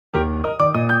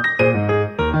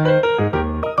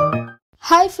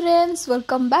Hi friends,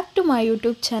 welcome back to my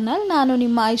YouTube channel. ನಾನು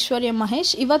ನಿಮ್ಮ ಐಶ್ವರ್ಯ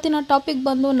ಮಹೇಶ್. ಇವತ್ತಿನ ಟಾಪಿಕ್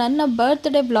ಬಂದು ನನ್ನ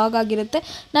ಬರ್ತ್ಡೇ ವ್ಲಾಗ್ ಆಗಿರುತ್ತೆ.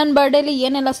 ನನ್ನ ಬರ್ಡೇಲಿ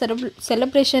ಏನೆಲ್ಲ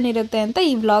ಸೆಲೆಬ್ರೇಷನ್ ಇರುತ್ತೆ ಅಂತ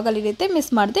ಈ ವ್ಲಾಗಲ್ಲಿ ಇರುತ್ತೆ.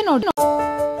 ಮಿಸ್ ಮಾಡದೆ ನೋಡಿ.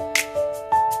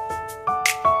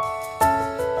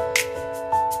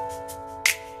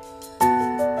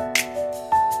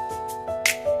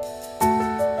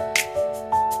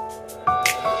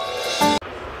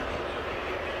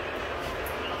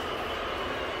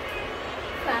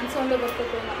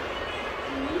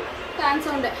 ಫ್ಯಾನ್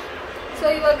ಸೌಂಡೆ. ಸೊ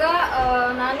ಇವಾಗ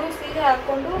ನಾನು ಸೀರೆ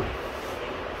ಹಾಕ್ಕೊಂಡು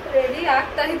ರೆಡಿ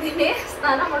ಆಗ್ತಾ ಇದ್ದೀನಿ.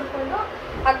 ಸ್ನಾನ ಮಾಡಿಕೊಂಡು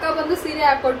ಅಕ್ಕ ಬಂದು ಸೀರೆ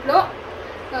ಹಾಕ್ಕೊಟ್ಲು.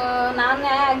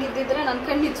 ನಾನೇ ಆಗಿದ್ದಿದ್ರೆ ನನ್ನ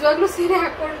ಕಣ್ಣು ನಿಜವಾಗ್ಲೂ ಸೀರೆ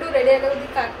ಹಾಕ್ಕೊಂಡು ರೆಡಿ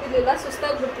ಆಗೋದಕ್ಕೆ ಆಗ್ತಿರ್ಲಿಲ್ಲ,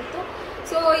 ಸುಸ್ತಾಗ್ಬಿಡ್ತಿತ್ತು.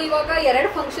 ಸೊ ಇವಾಗ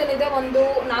 2 ಫಂಕ್ಷನ್ ಇದೆ. ಒಂದು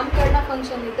ನಾಮಕರಣ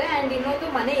ಫಂಕ್ಷನ್ ಇದೆ ಆ್ಯಂಡ್ ಇನ್ನೊಂದು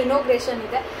ಮನೆ ಇನೋಗ್ರೇಷನ್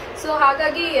ಇದೆ. ಸೊ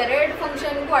ಹಾಗಾಗಿ 2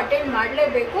 ಫಂಕ್ಷನ್ಗೂ ಅಟೆಂಡ್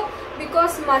ಮಾಡಲೇಬೇಕು.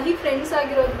 ಬಿಕಾಸ್ ಮಹಿ ಫ್ರೆಂಡ್ಸ್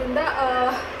ಆಗಿರೋದ್ರಿಂದ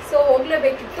ಸೊ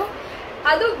ಹೋಗ್ಲೇಬೇಕಿತ್ತು.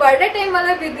 ಅದು ಬರ್ಡೇ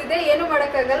ಟೈಮಲ್ಲೇ ಬಿದ್ದಿದೆ, ಏನು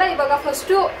ಮಾಡೋಕ್ಕಾಗಲ್ಲ. ಇವಾಗ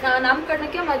ಫಸ್ಟು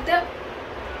ನಾಮಕರಣಕ್ಕೆ ಮತ್ತು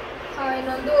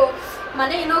ಇನ್ನೊಂದು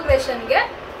ಮನೆ ಇನೋಗ್ರೇಷನ್ಗೆ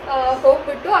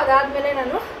ಹೋಗ್ಬಿಟ್ಟು ಅದಾದಮೇಲೆ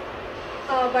ನಾನು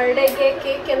ಬರ್ಡೇಗೆ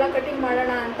ಕೇಕ್ ಎಲ್ಲ ಕಟಿಂಗ್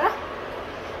ಮಾಡೋಣ ಅಂತ.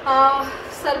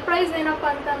 ಸರ್ಪ್ರೈಸ್ ಏನಪ್ಪ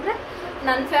ಅಂತಂದರೆ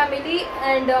ನನ್ನ ಫ್ಯಾಮಿಲಿ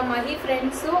ಆ್ಯಂಡ್ ಮಹಿ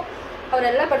ಫ್ರೆಂಡ್ಸು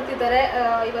ಅವರೆಲ್ಲ ಬರ್ತಿದ್ದಾರೆ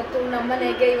ಇವತ್ತು ನಮ್ಮ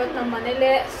ಮನೆಗೆ. ಇವತ್ತು ನಮ್ಮ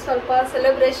ಮನೇಲೇ ಸ್ವಲ್ಪ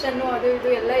ಸೆಲೆಬ್ರೇಷನ್ನು ಅದು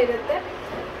ಇದು ಎಲ್ಲ ಇರುತ್ತೆ.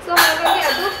 ಸೊ ಹಾಗಾಗಿ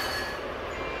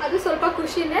ಅದು ಸ್ವಲ್ಪ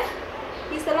ಖುಷಿನೇ.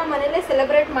 ಈ ಸಲ ಮನೇಲೇ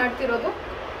ಸೆಲೆಬ್ರೇಟ್ ಮಾಡ್ತಿರೋದು.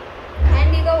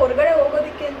 ಆ್ಯಂಡ್ ಈಗ ಹೊರಗಡೆ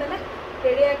ಹೋಗೋದಕ್ಕೆ ಅಂತಲೇ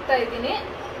ರೆಡಿ ಆಗ್ತಾ ಇದ್ದೀನಿ.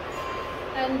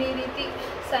 ಆ್ಯಂಡ್ ಈ ರೀತಿ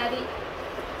ಸ್ಯಾರಿ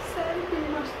ಫಿಲ್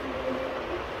ಮಾಡಿಸ್ತಿದ್ದೀನಿ.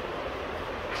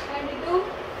 ಆ್ಯಂಡ್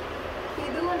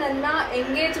ಇದು ನನ್ನ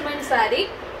ಎಂಗೇಜ್ಮೆಂಟ್ ಸ್ಯಾರಿ.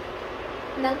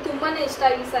 ನಂಗೆ ತುಂಬಾ ಇಷ್ಟ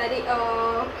ಈ ಸ್ಯಾರಿ.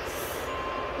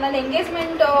 ನನ್ನ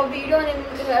ಎಂಗೇಜ್ಮೆಂಟ್ ವಿಡಿಯೋ ನಿಮ್ಮ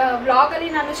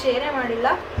ವ್ಲಾಗಲ್ಲಿ ನಾನು ಶೇರೇ ಮಾಡಿಲ್ಲ.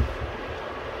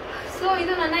 ಸೊ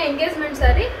ಇದು ನನ್ನ ಎಂಗೇಜ್ಮೆಂಟ್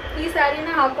ಸ್ಯಾರಿ. ಈ ಸ್ಯಾರಿನ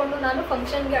ಹಾಕ್ಕೊಂಡು ನಾನು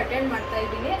ಫಂಕ್ಷನ್ಗೆ ಅಟೆಂಡ್ ಮಾಡ್ತಾ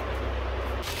ಇದ್ದೀನಿ.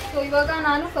 ಸೊ ಇವಾಗ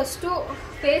ನಾನು first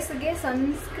ಫೇಸ್ಗೆ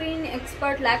sunscreen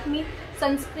expert Lakme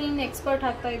sunscreen expert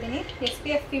ಹಾಕ್ತಾ ಇದ್ದೀನಿ,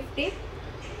 SPF 50.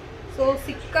 ಸೊ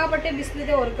ಸಿಕ್ಕಾಪಟ್ಟೆ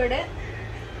ಬಿಸಿಲಿದೆ ಹೊರಗಡೆ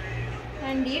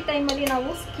ಆ್ಯಂಡ್ ಈ ಟೈಮಲ್ಲಿ ನಾವು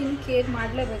ಸ್ಕಿನ್ ಕೇರ್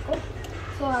ಮಾಡಲೇಬೇಕು.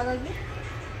 ಸೊ ಹಾಗಾಗಿ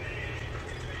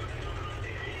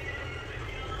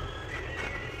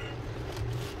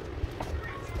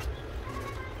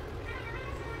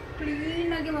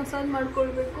ಕ್ಲೀನಾಗಿ ಮಸಾಜ್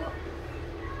ಮಾಡ್ಕೊಳ್ಬೇಕು.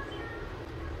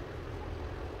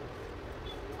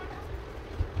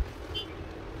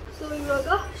 ಸೊ ಇವಾಗ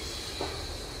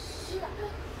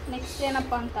ನೆಕ್ಸ್ಟ್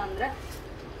ಏನಪ್ಪ ಅಂತ ಅಂದರೆ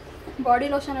ಬಾಡಿ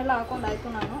ಲೋಷನ್ ಎಲ್ಲ ಹಾಕೊಂಡಾಯ್ತು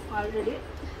ನಾನು ಆಲ್ರೆಡಿ.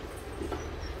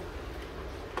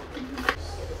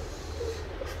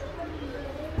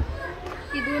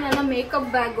 ಇದು ನನ್ನ ಮೇಕಪ್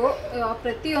ಬ್ಯಾಗು.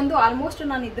 ಪ್ರತಿಯೊಂದು ಆಲ್ಮೋಸ್ಟ್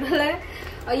ನಾನು ಇದರಲ್ಲೇ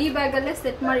ಈ ಬ್ಯಾಗಲ್ಲೇ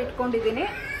ಸೆಟ್ ಮಾಡಿ ಇಟ್ಕೊಂಡಿದ್ದೀನಿ.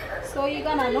 ಸೊ ಈಗ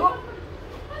ನಾನು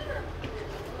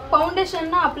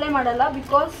ಫೌಂಡೇಶನ್ನ ಅಪ್ಲೈ ಮಾಡಲ್ಲ,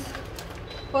 ಬಿಕಾಸ್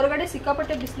ಹೊರಗಡೆ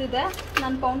ಸಿಕ್ಕಾಪಟ್ಟೆ ಬಿಸಿಲಿದೆ.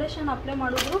 ನಾನು ಫೌಂಡೇಶನ್ ಅಪ್ಲೈ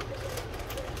ಮಾಡಿದ್ರು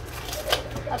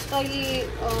ಅಷ್ಟಾಗಿ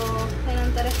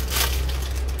ಏನಂತಾರೆ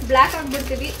ಬ್ಲ್ಯಾಕ್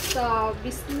ಆಗಿಬಿಡ್ತೀವಿ.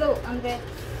 ಬಿಸಿಲು ಅಂದರೆ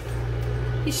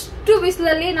ಇಷ್ಟು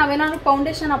ಬಿಸಿಲಲ್ಲಿ ನಾವೇನಾದ್ರು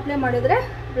ಫೌಂಡೇಶನ್ ಅಪ್ಲೈ ಮಾಡಿದ್ರೆ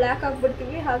ಬ್ಲ್ಯಾಕ್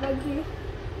ಆಗಿಬಿಡ್ತೀವಿ. ಹಾಗಾಗಿ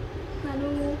ನಾನು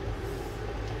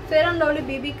fair and lovely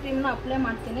BB ಕ್ರೀಮ್ನ apply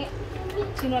ಮಾಡ್ತೀನಿ.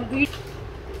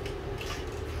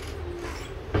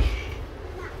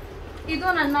 ಇದು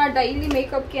ನನ್ನ ಡೈಲಿ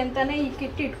ಮೇಕಪ್ಗೆ ಅಂತಲೇ ಈ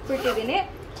ಕಿಟ್ ಇಟ್ಬಿಟ್ಟಿದ್ದೀನಿ.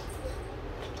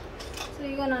 ಸೊ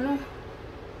ಈಗ ನಾನು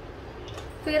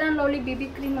fair and lovely BB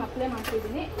cream apply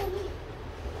ಮಾಡ್ತಿದ್ದೀನಿ.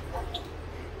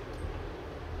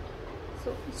 ಸೊ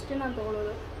ಇಷ್ಟೇ ನಾನು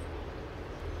ತೊಗೊಳ್ಳೋದು.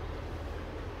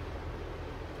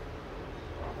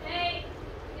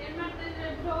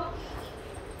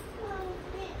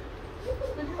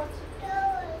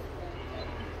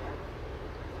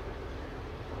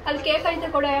 ಅಲ್ಲಿ ಕೇಕ್ ಐತೆ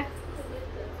ಕೊಡೆ,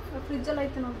 ಫ್ರಿಜ್ಜಲ್ಲಿ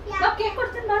ಐತೆ. ನಾವು ಕೇಕ್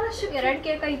ಕೊಡ್ತೀನಿ ಬಾಳಷ್ಟು. 2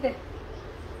 ಕೇಕ್ ಐತೆ.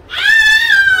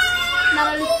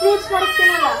 ನಾನಲ್ಲಿ ಫ್ರೂಟ್ಸ್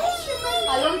ಮಡಗ್ತೀನಲ್ಲ,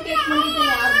 ಅಲ್ಲೊಂದು ಕೇಕ್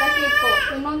ಮಡಗಿದ್ದೀನಿ, ಅರ್ಧ ಕೇಕು.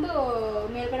 ಇನ್ನೊಂದು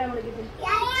ಮೇಲ್ಗಡೆ ಮಡಗಿದ್ದೀನಿ.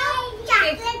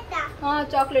 ಹಾಂ,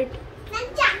 ಚಾಕ್ಲೇಟ್.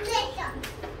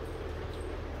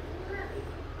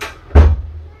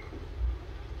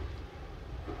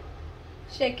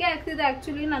 ಶೆಕೆ ಆಗ್ತಿದೆ.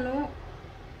 ಆ್ಯಕ್ಚುಲಿ ನಾನು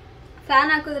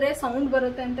ಫ್ಯಾನ್ ಹಾಕಿದ್ರೆ ಸೌಂಡ್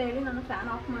ಬರುತ್ತೆ ಅಂತ ಹೇಳಿ ನಾನು ಫ್ಯಾನ್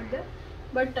ಆಫ್ ಮಾಡಿದೆ.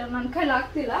 ಬಟ್ ನನ್ನ ಕೈಲಿ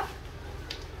ಆಗ್ತಿಲ್ಲ.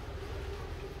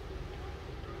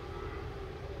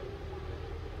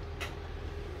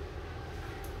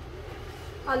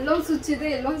 ಅಲ್ಲೊಂದು ಸ್ವಿಚ್ ಇದೆ,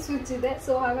 ಎಲ್ಲೊಂದು ಸ್ವಿಚ್ ಇದೆ.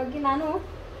 ಸೊ ಹಾಗಾಗಿ ನಾನು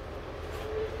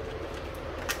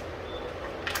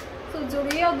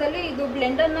ಜುಡಿಯೋದಲ್ಲಿ ಇದು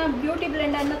ಬ್ಲೆಂಡರ್ನ ಬ್ಯೂಟಿ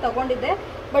ಬ್ಲೆಂಡರ್ನ ತೊಗೊಂಡಿದ್ದೆ.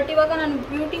 ಬಟ್ ಇವಾಗ ನಾನು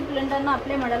ಬ್ಯೂಟಿ ಬ್ಲೆಂಡರ್ನ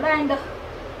ಅಪ್ಲೈ ಮಾಡಲ್ಲ. ಆ್ಯಂಡ್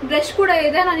ಬ್ರಷ್ ಕೂಡ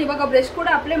ಇದೆ. ನಾನು ಇವಾಗ ಬ್ರಷ್ ಕೂಡ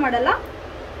ಅಪ್ಲೈ ಮಾಡಲ್ಲ.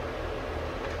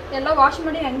 ಎಲ್ಲ ವಾಶ್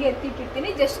ಮಾಡಿ ಹಂಗೆ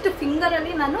ಎತ್ತಿಟ್ಟಿರ್ತೀನಿ. ಜಸ್ಟ್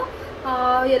ಫಿಂಗರಲ್ಲಿ ನಾನು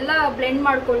ಎಲ್ಲ ಬ್ಲೆಂಡ್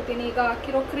ಮಾಡ್ಕೊಳ್ತೀನಿ. ಈಗ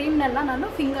ಹಾಕಿರೋ ಕ್ರೀಮ್ನೆಲ್ಲ ನಾನು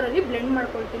ಫಿಂಗರಲ್ಲಿ ಬ್ಲೆಂಡ್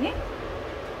ಮಾಡ್ಕೊಳ್ತೀನಿ.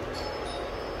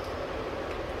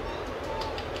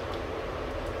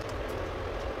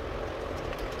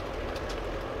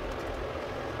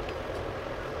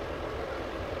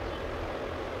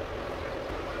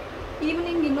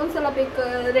 ಇನ್ನೊಂದ್ಸಲ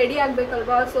ರೆಡಿ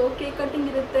ಆಗಬೇಕಲ್ವಾ. ಸೊ ಕೇಕ್ ಕಟ್ಟಿಂಗ್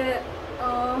ಇರುತ್ತೆ,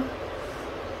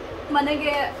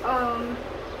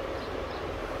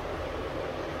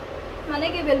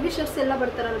 ಮನೆಗೆ ವೆಲ್ ವಿಶರ್ಸ್ ಎಲ್ಲ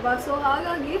ಬರ್ತಾರಲ್ವಾ. ಸೊ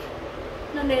ಹಾಗಾಗಿ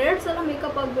ನಾನು 2 ಸಲ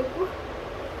ಮೇಕಪ್ ಆಗಬೇಕು.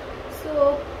 ಸೊ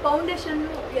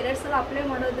ಫೌಂಡೇಶನ್ನು 2 ಸಲ ಅಪ್ಲೈ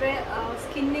ಮಾಡಿದ್ರೆ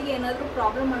ಸ್ಕಿನ್ನಿಗೆ ಏನಾದರೂ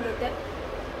ಪ್ರಾಬ್ಲಮ್ ಆಗುತ್ತೆ.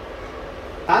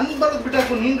 ನಾನು ಬರೋದು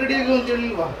ಬಿಟ್ಟಾಕು, ನೀನು ರೆಡಿ ಆಗು ಅಂತ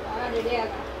ಹೇಳಿಲ್ವಾ? ರೆಡಿ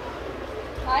ಆಗ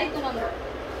ಆಯಿತು. ನಮ್ದು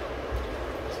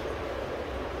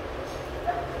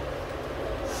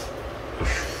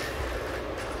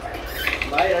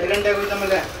ಬಾಯ್ 2 ಗಂಟೆ ಆಗೋಯ್ತು.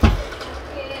 ಆಮೇಲೆ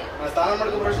ಸ್ನಾನ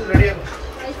ಮಾಡ್ಕೊಂಡು ಬರೋಷ್ಟು ರೆಡಿ ಆಗು.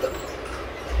 ಆಯಿತು.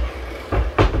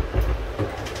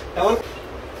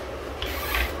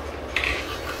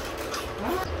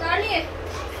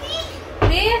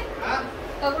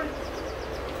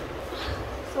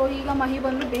 ಸೊ ಈಗ ಮಹಿ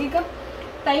ಬಂದು ಬೇಗ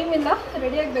ಟೈಮಿಂದ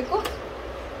ರೆಡಿ ಆಗಬೇಕು.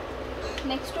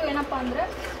 ನೆಕ್ಸ್ಟು ಏನಪ್ಪ ಅಂದರೆ,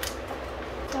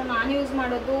 ಸೊ ನಾನು ಯೂಸ್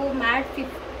ಮಾಡೋದು ಮ್ಯಾಟ್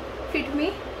ಫಿಟ್ ಮೀ.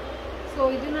 ಸೊ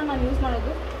ಇದನ್ನು ನಾನು ಯೂಸ್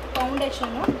ಮಾಡೋದು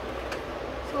ಫೌಂಡೇಶನ್ನು.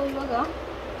 ಸೊ ಇವಾಗ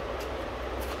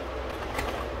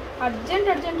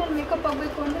ಅರ್ಜೆಂಟಲ್ಲಿ ಮೇಕಪ್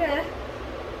ಆಗಬೇಕು ಅಂದರೆ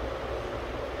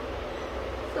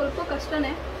ಸ್ವಲ್ಪ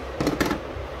ಕಷ್ಟನೇ,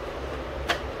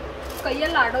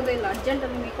 ಕೈಯೆಲ್ಲ ಆಡೋದೇ ಇಲ್ಲ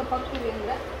ಅರ್ಜೆಂಟಲ್ಲಿ ಮೇಕಪ್ ಆಗ್ತೀವಿ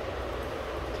ಅಂದರೆ.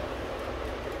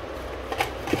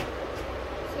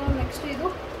 ಸೊ ನೆಕ್ಸ್ಟ್ ಇದು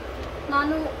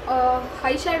ನಾನು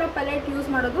ಐ ಶ್ಯಾಡೋ ಪ್ಯಾಲೆಟ್ ಯೂಸ್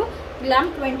ಮಾಡೋದು ಗ್ಲಾಮ್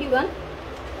 21.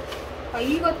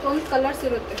 51 ಕಲರ್ಸ್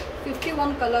ಇರುತ್ತೆ,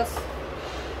 51 ಕಲರ್ಸ್.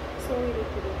 ಸೊ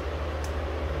ಇರುತ್ತೆ ನೋಡಿ.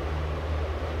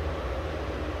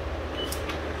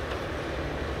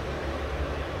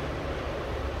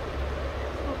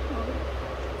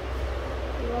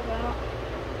 ಇವಾಗ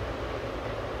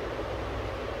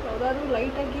ಯಾವುದಾದ್ರೂ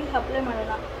ಲೈಟಾಗಿ ಅಪ್ಲೈ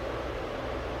ಮಾಡೋಣ.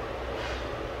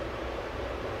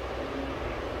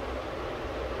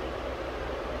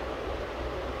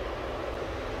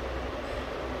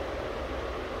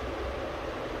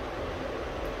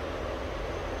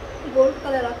 ಗೋಲ್ಡ್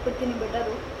ಕಲರ್ ಹಾಕ್ಬಿಡ್ತೀನಿ,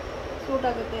 ಬೆಟರು ಸೂಟ್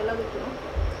ಆಗುತ್ತೆ ಎಲ್ಲದಕ್ಕೂ.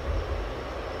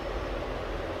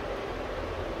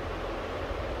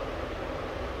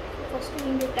 ಫಸ್ಟ್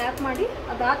ಹಿಂಗೆ ಟ್ಯಾಪ್ ಮಾಡಿ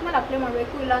ಅದಾದ್ಮೇಲೆ ಅಪ್ಲೈ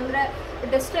ಮಾಡಬೇಕು, ಇಲ್ಲಾಂದರೆ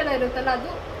ಡಸ್ಟ್ ಎಲ್ಲ ಇರುತ್ತಲ್ಲ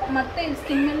ಅದು ಮತ್ತೆ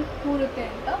ಸ್ಕಿನ್ ಮೇಲೆ ಕೂರುತ್ತೆ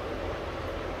ಅಂತ.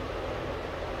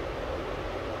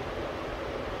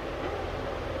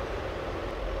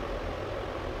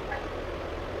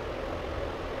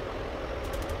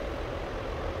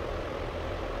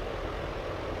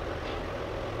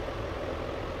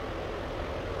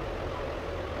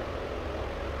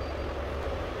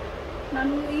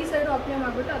 ನಾನು ಈ ಸೈಡು ಅಪ್ಲೈ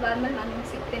ಮಾಡಿಬಿಟ್ಟು ಅದಾದಮೇಲೆ ನಾನು ನಿಮ್ಗೆ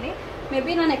ಸಿಗ್ತೀನಿ. ಮೇ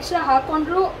ಬಿ ನಾನು ಎಕ್ಸ್ಟ್ರಾ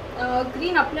ಹಾಕ್ಕೊಂಡ್ರು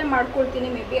ಗ್ರೀನ್ ಅಪ್ಲೈ ಮಾಡ್ಕೊಳ್ತೀನಿ,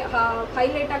 ಮೇ ಬಿ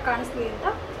ಹೈಲೈಟಾಗಿ ಕಾಣಿಸ್ಲಿ ಅಂತ.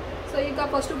 ಸೊ ಈಗ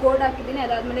ಫಸ್ಟು ಗೋಲ್ಡ್ ಹಾಕಿದ್ದೀನಿ,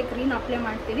 ಅದಾದಮೇಲೆ ಗ್ರೀನ್ ಅಪ್ಲೈ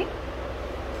ಮಾಡ್ತೀನಿ.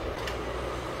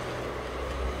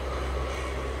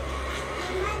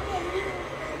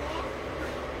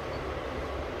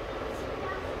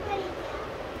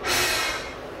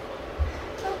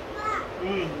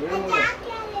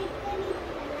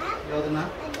 ಯಾವುದನ್ನ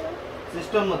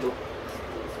ಸಿಸ್ಟಮ್ ಅದು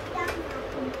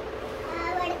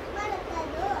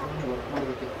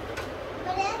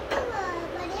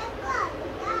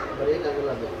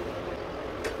ಬರೆಯಕ್ಕಾಗಲ್ಲ ಅದು.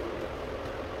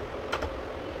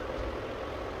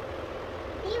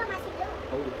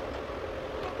 ಹೌದು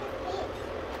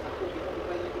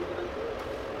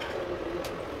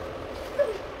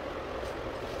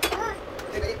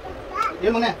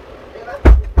ಏನು ಮನೆ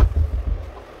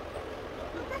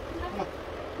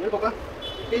ಹೇಳ್ಬೇಕ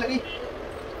ಹೇಳಿ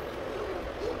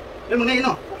ಹೇಳಿ ಮನೆ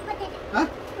ಏನು ಹಾಂ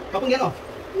ಪಾಪಂಗೇನು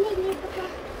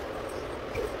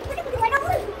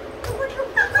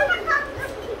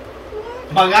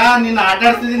ಮಗ ನಿನ್ನ ಆಟ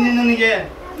ಆಡ್ತಿದ್ದೀನಿ ನನಗೆ.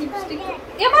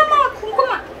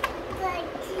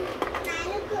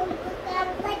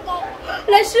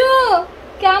 ಲಶು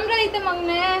ಕ್ಯಾಮ್ರಾ ಐತೆ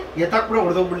ಮಗನೆ, ಎತ್ತಾಕ್ಬಿಡ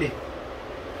ಹೊಡೆದೋಗ್ಬಿಡ್ಲಿ.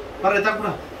 ಬರ ಎತ್ತಾಕ್ಬಿಡ.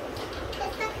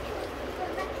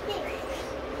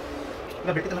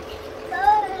 ಬಿಟ್ಟಿದ್ದಲ್ಲ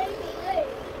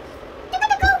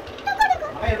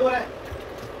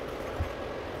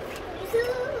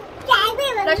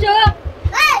ಲಶು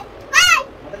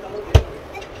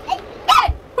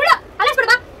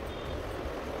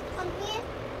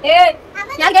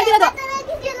ಯಾರು ಹೇಳ್ತಿರೋದು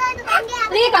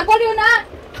ರೀ ಕರ್ಕೊಂಡು ಇವನ್ನ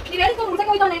ನೀವು ಹೇಳ್ಕೊಂಡು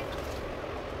ಹುಡ್ಸಕ್ಕೆ ಹೋಯ್ತವನೆ.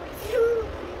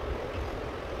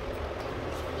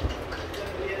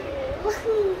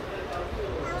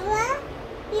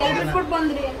 ಬಿಟ್ಬಿಟ್ಟು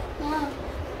ಬಂದ್ರಿ.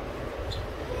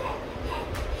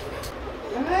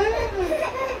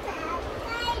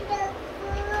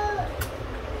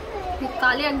 ಇದು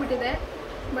ಖಾಲಿ ಆಗ್ಬಿಟ್ಟಿದೆ.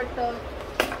 ಬಟ್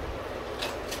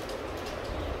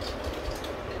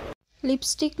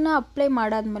ಲಿಪ್ಸ್ಟಿಕ್ನ ಅಪ್ಲೈ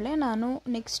ಮಾಡಾದ್ಮೇಲೆ ನಾನು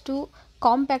ನೆಕ್ಸ್ಟು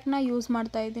ಕಾಂಪ್ಯಾಕ್ಟ್ನ ಯೂಸ್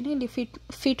ಮಾಡ್ತಾಯಿದ್ದೀನಿ. ಇಲ್ಲಿ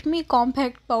ಫಿಟ್ ಮೀ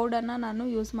ಕಾಂಪ್ಯಾಕ್ಟ್ ಪೌಡರ್ನ ನಾನು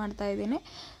ಯೂಸ್ ಮಾಡ್ತಾಯಿದ್ದೀನಿ.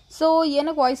 ಸೊ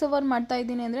ಏನಕ್ಕೆ ವಾಯ್ಸ್ ಓವರ್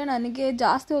ಮಾಡ್ತಾಯಿದ್ದೀನಿ ಅಂದರೆ ನನಗೆ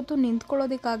ಜಾಸ್ತಿ ಹೊತ್ತು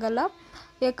ನಿಂತ್ಕೊಳ್ಳೋದಕ್ಕಾಗಲ್ಲ,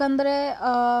 ಯಾಕಂದರೆ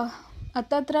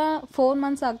ಹತ್ತತ್ರ 4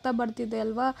 ಮಂತ್ಸ್ ಆಗ್ತಾ ಬರ್ತಿದೆ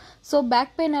ಅಲ್ವಾ. ಸೊ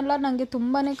ಬ್ಯಾಕ್ ಪೇನ್ ಎಲ್ಲ ನನಗೆ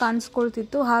ತುಂಬಾ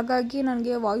ಕಾಣಿಸ್ಕೊಳ್ತಿತ್ತು. ಹಾಗಾಗಿ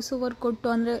ನನಗೆ ವಾಯ್ಸ್ ಓವರ್ ಕೊಟ್ಟು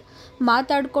ಅಂದರೆ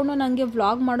ಮಾತಾಡಿಕೊಂಡು ನನಗೆ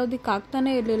ವ್ಲಾಗ್ ಮಾಡೋದಕ್ಕೆ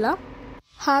ಆಗ್ತಾನೇ ಇರಲಿಲ್ಲ.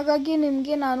 ಹಾಗಾಗಿ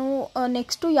ನಿಮಗೆ ನಾನು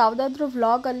ನೆಕ್ಸ್ಟು ಯಾವುದಾದ್ರೂ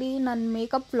ವ್ಲಾಗಲ್ಲಿ ನನ್ನ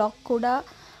ಮೇಕಪ್ ವ್ಲಾಗ್ ಕೂಡ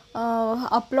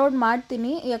ಅಪ್ಲೋಡ್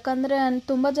ಮಾಡ್ತೀನಿ. ಯಾಕಂದರೆ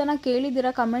ತುಂಬ ಜನ ಕೇಳಿದ್ದೀರ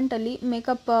ಕಮೆಂಟಲ್ಲಿ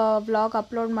ಮೇಕಪ್ ವ್ಲಾಗ್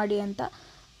ಅಪ್ಲೋಡ್ ಮಾಡಿ ಅಂತ.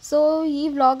 ಸೊ ಈ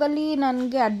ವ್ಲಾಗಲ್ಲಿ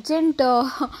ನನಗೆ ಅರ್ಜೆಂಟ್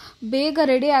ಬೇಗ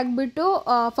ರೆಡಿ ಆಗಿಬಿಟ್ಟು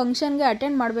ಫಂಕ್ಷನ್ಗೆ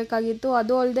ಅಟೆಂಡ್ ಮಾಡಬೇಕಾಗಿತ್ತು.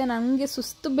 ಅದು ಅಲ್ಲದೆ ನನಗೆ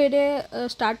ಸುಸ್ತು ಬೇರೆ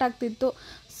ಸ್ಟಾರ್ಟ್ ಆಗ್ತಿತ್ತು.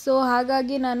 ಸೊ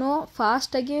ಹಾಗಾಗಿ ನಾನು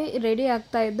ಫಾಸ್ಟಾಗಿ ರೆಡಿ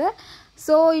ಆಗ್ತಾಯಿದ್ದೆ.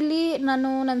 ಸೊ ಇಲ್ಲಿ ನಾನು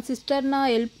ನನ್ನ ಸಿಸ್ಟರ್ನ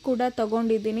ಹೆಲ್ಪ್ ಕೂಡ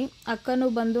ತೊಗೊಂಡಿದ್ದೀನಿ. ಅಕ್ಕನೂ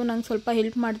ಬಂದು ನಂಗೆ ಸ್ವಲ್ಪ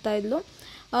ಹೆಲ್ಪ್ ಮಾಡ್ತಾಯಿದ್ಲು.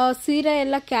 ಸೀರೆ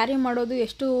ಎಲ್ಲ ಕ್ಯಾರಿ ಮಾಡೋದು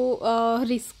ಎಷ್ಟು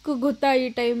ರಿಸ್ಕ್ ಗೊತ್ತಾ ಈ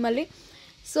ಟೈಮಲ್ಲಿ.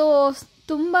 ಸೊ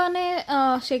ತುಂಬಾ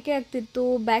ಸೆಕೆ ಆಗ್ತಿತ್ತು,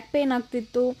 ಬ್ಯಾಕ್ ಪೇನ್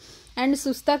ಆಗ್ತಿತ್ತು ಆ್ಯಂಡ್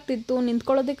ಸುಸ್ತಾಗ್ತಿತ್ತು,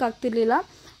 ನಿಂತ್ಕೊಳ್ಳೋದಕ್ಕೆ ಆಗ್ತಿರ್ಲಿಲ್ಲ.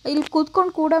 ಇಲ್ಲಿ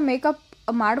ಕೂತ್ಕೊಂಡು ಕೂಡ ಮೇಕಪ್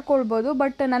ಮಾಡ್ಕೊಳ್ಬೋದು,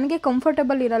 ಬಟ್ ನನಗೆ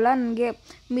ಕಂಫರ್ಟಬಲ್ ಇರಲ್ಲ. ನನಗೆ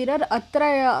ಮಿರರ್ ಹತ್ರ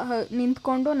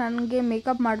ನಿಂತ್ಕೊಂಡು ನನಗೆ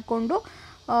ಮೇಕಪ್ ಮಾಡಿಕೊಂಡು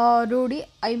ರೂಢಿ,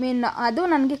 ಅದು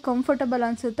ನನಗೆ ಕಂಫರ್ಟಬಲ್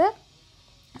ಅನಿಸುತ್ತೆ.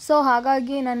 ಸೊ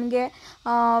ಹಾಗಾಗಿ ನನಗೆ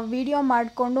ವಿಡಿಯೋ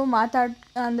ಮಾಡಿಕೊಂಡು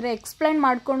ಅಂದರೆ ಎಕ್ಸ್ಪ್ಲೈನ್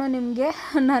ಮಾಡಿಕೊಂಡು ನಿಮಗೆ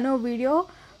ನಾನು ವಿಡಿಯೋ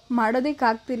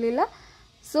ಮಾಡೋದಕ್ಕಾಗ್ತಿರ್ಲಿಲ್ಲ.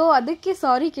 ಸೊ ಅದಕ್ಕೆ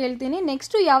ಸಾರಿ ಕೇಳ್ತೀನಿ.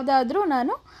 ನೆಕ್ಸ್ಟು ಯಾವುದಾದ್ರೂ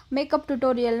ನಾನು ಮೇಕಪ್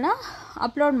ಟ್ಯುಟೋರಿಯಲ್ನ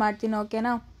ಅಪ್ಲೋಡ್ ಮಾಡ್ತೀನಿ,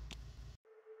 ಓಕೆನಾ.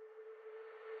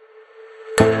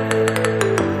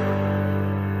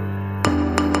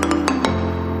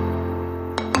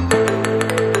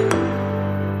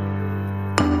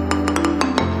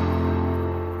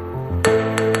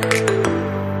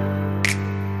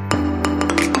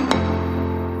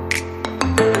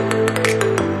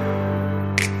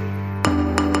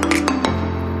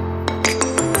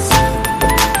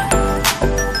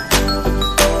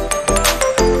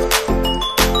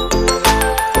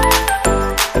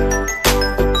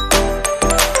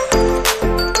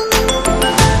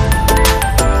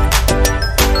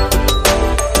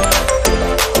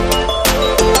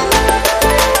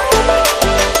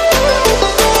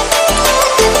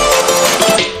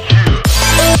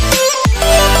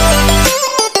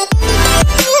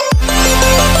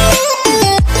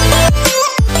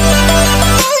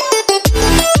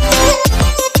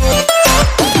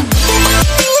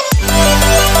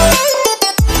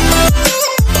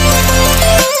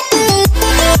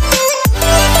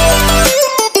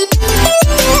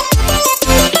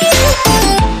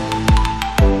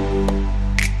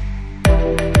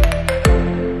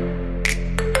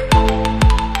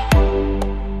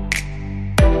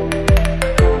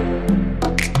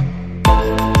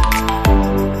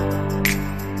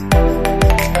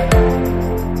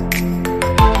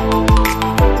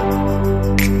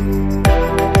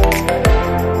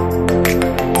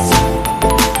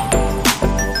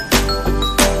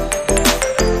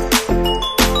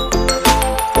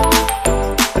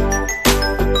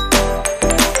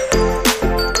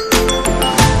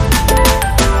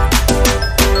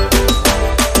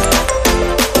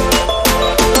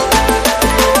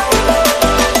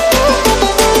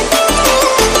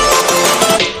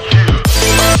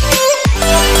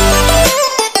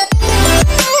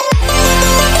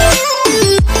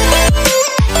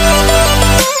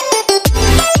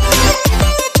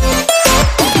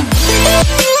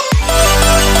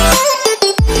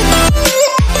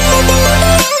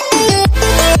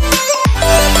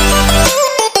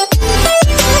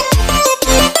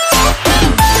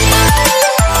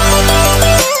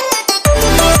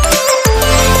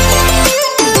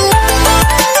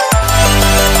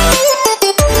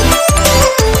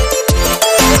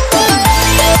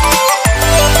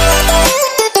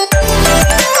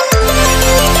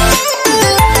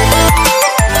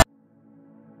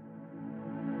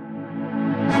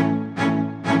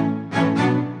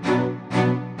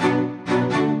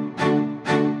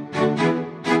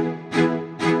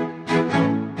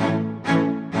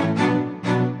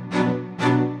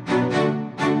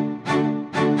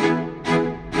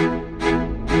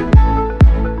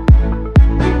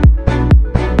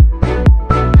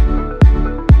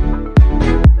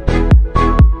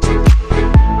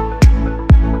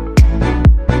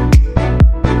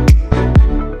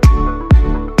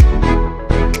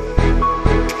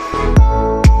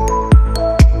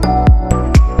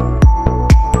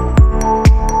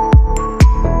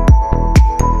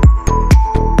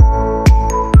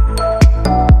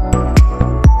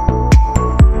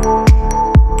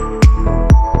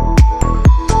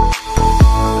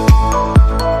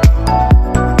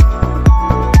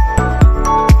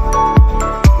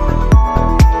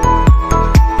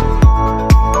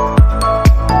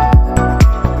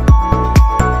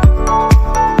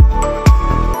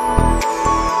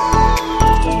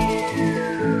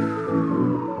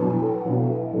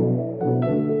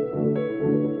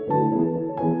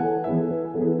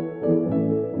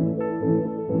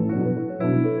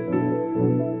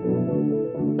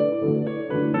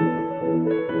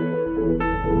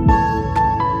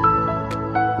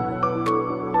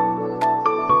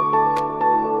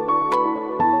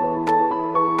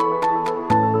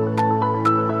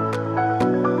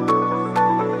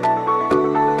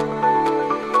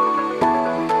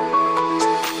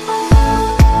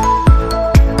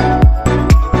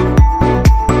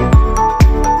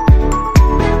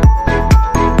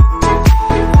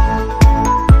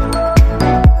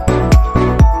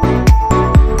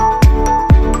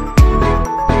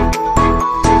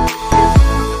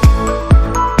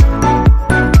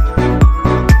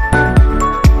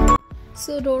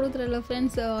 ಸೊ ನೋಡಿದ್ರಲ್ಲ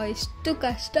ಫ್ರೆಂಡ್ಸ್, ಎಷ್ಟು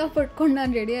ಕಷ್ಟಪಟ್ಕೊಂಡು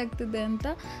ನಾನು ರೆಡಿ ಆಗ್ತಿದ್ದೆ ಅಂತ.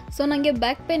 ಸೊ ನನಗೆ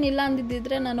ಬ್ಯಾಕ್ ಪೇನ್ ಇಲ್ಲ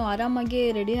ಅಂದಿದ್ದಿದ್ರೆ ನಾನು ಆರಾಮಾಗಿ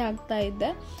ರೆಡಿ ಆಗ್ತಾಯಿದ್ದೆ.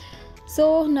 ಸೊ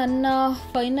ನನ್ನ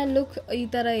ಫೈನಲ್ ಲುಕ್ ಈ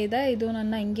ಥರ ಇದೆ. ಇದು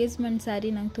ನನ್ನ ಎಂಗೇಜ್ಮೆಂಟ್ ಸ್ಯಾರಿ,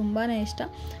 ನಂಗೆ ತುಂಬಾ ಇಷ್ಟ.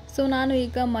 ಸೊ ನಾನು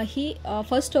ಈಗ ಮಹಿ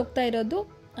ಫಸ್ಟ್ ಹೋಗ್ತಾ ಇರೋದು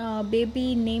ಬೇಬಿ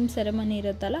ನೇಮ್ ಸೆರೆಮನಿ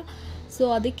ಇರುತ್ತಲ್ಲ, ಸೊ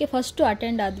ಅದಕ್ಕೆ ಫಸ್ಟು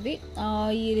ಅಟೆಂಡ್ ಆದ್ವಿ.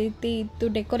 ಈ ರೀತಿ ಇತ್ತು,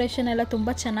 ಡೆಕೋರೇಷನ್ ಎಲ್ಲ ತುಂಬ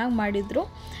ಚೆನ್ನಾಗಿ ಮಾಡಿದರು.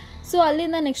 ಸೊ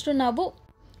ಅಲ್ಲಿಂದ ನೆಕ್ಸ್ಟು ನಾವು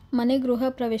ಮನೆ ಗೃಹ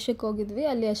ಪ್ರವೇಶಕ್ಕೆ ಹೋಗಿದ್ವಿ.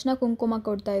 ಅಲ್ಲಿ ಅರಿಶಿನ ಕುಂಕುಮ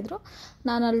ಕೊಡ್ತಾಯಿದ್ರು,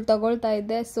 ನಾನು ಅಲ್ಲಿ ತಗೊಳ್ತಾ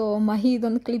ಇದ್ದೆ. ಸೊ ಮಹಿ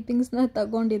ಇದೊಂದು ಕ್ಲಿಪ್ಪಿಂಗ್ಸ್ನ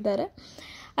ತಗೊಂಡಿದ್ದಾರೆ.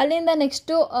 ಅಲ್ಲಿಂದ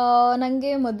ನೆಕ್ಸ್ಟು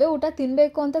ನನಗೆ ಮದುವೆ ಊಟ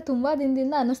ತಿನ್ನಬೇಕು ಅಂತ ತುಂಬ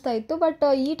ದಿನದಿಂದ ಅನ್ನಿಸ್ತಾ ಇತ್ತು. ಬಟ್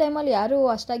ಈ ಟೈಮಲ್ಲಿ ಯಾರೂ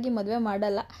ಅಷ್ಟಾಗಿ ಮದುವೆ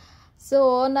ಮಾಡಲ್ಲ. ಸೊ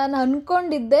ನಾನು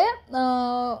ಅಂದ್ಕೊಂಡಿದ್ದೆ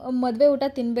ಮದುವೆ ಊಟ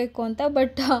ತಿನ್ನಬೇಕು ಅಂತ.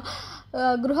 ಬಟ್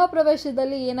ಗೃಹ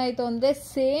ಪ್ರವೇಶದಲ್ಲಿ ಏನಾಯಿತು ಅಂದರೆ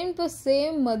ಸೇಮ್ ಟು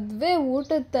ಸೇಮ್ ಮದುವೆ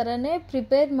ಊಟದ ಥರನೇ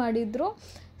ಪ್ರಿಪೇರ್ ಮಾಡಿದರು.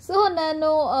 ಸೊ ನಾನು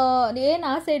ಏನು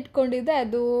ಆಸೆ ಇಟ್ಕೊಂಡಿದ್ದೆ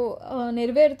ಅದು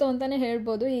ನೆರವೇರಿತು ಅಂತಲೇ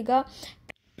ಹೇಳ್ಬೋದು. ಈಗ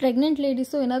ಪ್ರೆಗ್ನೆಂಟ್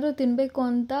ಲೇಡೀಸು ಏನಾದರೂ ತಿನ್ನಬೇಕು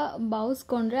ಅಂತ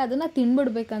ಭಾವಿಸ್ಕೊಂಡ್ರೆ ಅದನ್ನು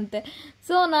ತಿನ್ಬಿಡ್ಬೇಕಂತೆ.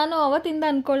 ಸೊ ನಾನು ಅವತ್ತಿಂದ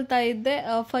ಅಂದ್ಕೊಳ್ತಾ ಇದ್ದೆ,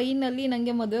 ಫೈನಲಿ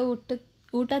ನನಗೆ ಮದುವೆ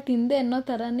ಊಟ ತಿಂದೆ ಅನ್ನೋ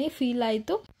ಥರನೇ ಫೀಲ್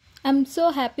ಆಯಿತು. I am so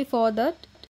happy for that.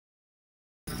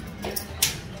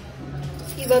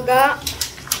 ಇವಾಗ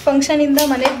ಫಂಕ್ಷನಿಂದ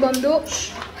ಮನೆಗೆ ಬಂದು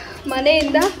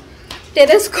ಮನೆಯಿಂದ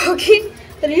ಟೆರೆಸ್ಗೆ ಹೋಗಿ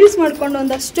ರೀಲ್ಸ್ ಮಾಡ್ಕೊಂಡು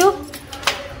ಒಂದು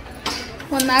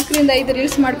 4ರಿಂದ 5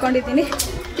 ರೀಲ್ಸ್ ಮಾಡ್ಕೊಂಡಿದ್ದೀನಿ.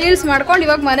 ರೀಲ್ಸ್ ಮಾಡ್ಕೊಂಡು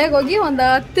ಇವಾಗ ಮನೆಗೆ ಹೋಗಿ ಒಂದು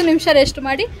 10 ನಿಮಿಷ ರೆಸ್ಟ್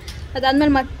ಮಾಡಿ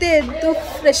ಅದಾದಮೇಲೆ ಮತ್ತೆ ಎದ್ದು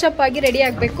ಫ್ರೆಶ್ ಅಪ್ ಆಗಿ ರೆಡಿ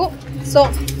ಆಗಬೇಕು. ಸೊ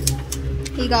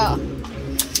ಈಗ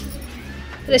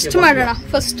ರೆಸ್ಟ್ ಮಾಡೋಣ.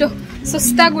 ಫಸ್ಟು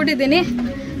ಸುಸ್ತಾಗ್ಬಿಟ್ಟಿದ್ದೀನಿ.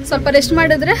 ಸ್ವಲ್ಪ ರೆಸ್ಟ್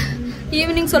ಮಾಡಿದ್ರೆ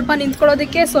ಈವ್ನಿಂಗ್ ಸ್ವಲ್ಪ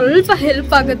ನಿಂತ್ಕೊಳ್ಳೋದಕ್ಕೆ ಸ್ವಲ್ಪ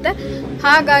ಹೆಲ್ಪ್ ಆಗುತ್ತೆ.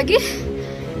 ಹಾಗಾಗಿ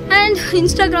ಆ್ಯಂಡ್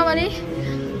ಇನ್ಸ್ಟಾಗ್ರಾಮಲ್ಲಿ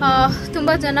ತುಂಬ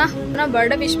ಜನ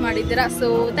ಬರ್ಡೇ ವಿಶ್ ಮಾಡಿದ್ದೀರಾ. So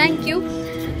thank you.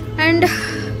 ಆ್ಯಂಡ್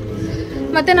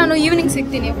ಮತ್ತೆ ನಾನು ಈವ್ನಿಂಗ್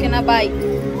ಸಿಗ್ತೀನಿ. ಓಕೆನಾ? ಬಾಯ್.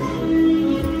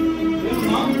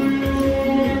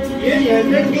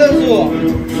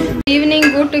 ಈವ್ನಿಂಗ್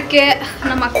ಊಟಕ್ಕೆ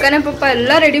ನಮ್ಮ ಅಕ್ಕನೇ ಪಾಪ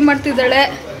ಎಲ್ಲ ರೆಡಿ ಮಾಡ್ತಿದ್ದಾಳೆ.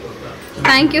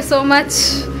 Thank you so much.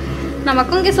 ನಮ್ಮ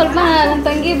ಅಕ್ಕನಿಗೆ ಸ್ವಲ್ಪ ನನ್ನ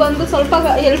ತಂಗಿ ಬಂದು ಸ್ವಲ್ಪ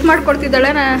ಹೆಲ್ಪ್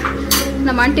ಮಾಡಿಕೊಡ್ತಿದ್ದಾಳೆ,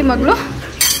 ನಮ್ಮ ಆಂಟಿ ಮಗಳು.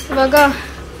 ಇವಾಗ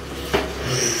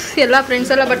ಎಲ್ಲ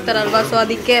ಫ್ರೆಂಡ್ಸ್ ಎಲ್ಲ ಬರ್ತಾರಲ್ವ, ಸೊ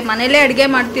ಅದಕ್ಕೆ ಮನೇಲೇ ಅಡುಗೆ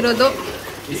ಮಾಡ್ತಿರೋದು.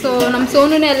 ಸೊ ನಮ್ಮ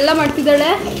ಸೋನುನೇ ಎಲ್ಲ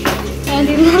ಮಾಡ್ತಿದ್ದಾಳೆ. ಆ್ಯಂಡ್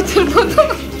ಇದು ನೋಡ್ತಿರ್ಬೋದು,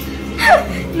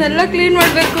 ಇದನ್ನೆಲ್ಲ ಕ್ಲೀನ್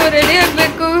ಮಾಡಬೇಕು, ರೆಡಿ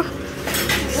ಆಗಬೇಕು.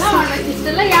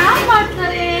 ಇಷ್ಟೆಲ್ಲ ಯಾರು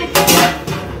ಮಾಡ್ತಾರೆ?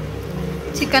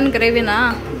 ಚಿಕನ್ ಗ್ರೇವಿನಾ?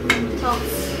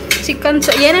 ಚಿಕನ್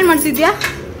ಏನೇನು ಮಾಡ್ತಿದ್ಯಾ?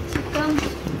 ಚಿಕನ್,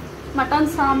 ಮಟನ್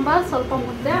ಸಾಂಬಾರ್, ಸ್ವಲ್ಪ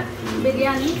ಮುದ್ದೆ,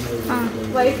 biryani,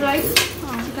 white rice,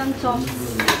 chicken chop.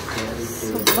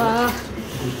 ಸ್ವಲ್ಪ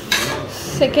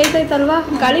ಸೆಕೆ ಐತಲ್ವಾ,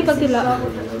 ಗಾಳಿ ಬರ್ತಿಲ್ಲ.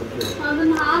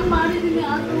 ಅದನ್ನು ಹಾಗೆ ಮಾಡಿದ್ದೀನಿ,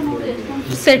 ಆದರೂ ನೋಡಿ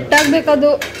ಸೆಟ್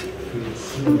ಆಗಬೇಕದು.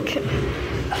 ಓಕೆ.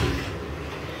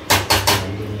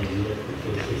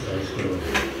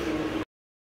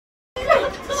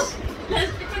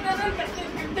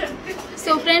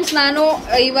 ಸೊ ಫ್ರೆಂಡ್ಸ್, ನಾನು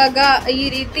ಇವಾಗ ಈ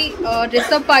ರೀತಿ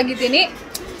ಡ್ರೆಸ್ಅಪ್ ಆಗಿದ್ದೀನಿ.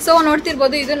 ಸೊ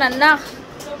ನೋಡ್ತಿರ್ಬೋದು, ಇದು ನನ್ನ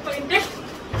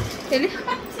ಎಲ್ಲಿ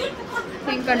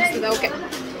ಹೆಂಗೆ ಕಾಣಿಸ್ತದೆ? ಓಕೆ.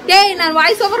 ನಾನು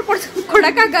ವಾಯ್ಸ್ ಓವರ್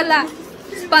ಕೊಡೋಕ್ಕಾಗಲ್ಲ.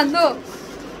 ಸ್ಪಂದು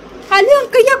ಅಲ್ಲಿ ಒಂದು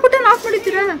ಕೈ ಹಾಕ್ಬಿಟ್ಟು ಆಫ್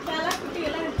ಮಾಡಿದ್ದೀರಾ?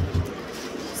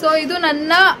 ಸೊ ಇದು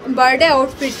ನನ್ನ ಬರ್ಡೇ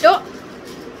ಔಟ್ಫಿಟ್ಟು.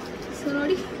 ಸೊ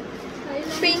ನೋಡಿ,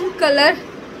 ಪಿಂಕ್ ಕಲರ್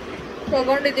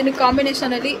ತಗೊಂಡಿದ್ದೀನಿ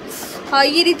ಕಾಂಬಿನೇಷನಲ್ಲಿ.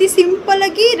 ಈ ರೀತಿ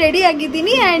ಸಿಂಪಲ್ಲಾಗಿ ರೆಡಿ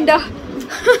ಆಗಿದ್ದೀನಿ. ಆ್ಯಂಡ್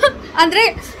ಅಂದರೆ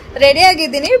ರೆಡಿ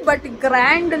ಆಗಿದ್ದೀನಿ, ಬಟ್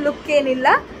ಗ್ರ್ಯಾಂಡ್ ಲುಕ್ ಏನಿಲ್ಲ.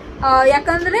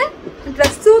 ಯಾಕಂದರೆ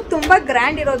ಡ್ರೆಸ್ಸು ತುಂಬ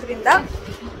ಗ್ರ್ಯಾಂಡ್ ಇರೋದ್ರಿಂದ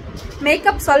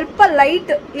ಮೇಕಪ್ ಸ್ವಲ್ಪ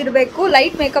ಲೈಟ್ ಇರಬೇಕು.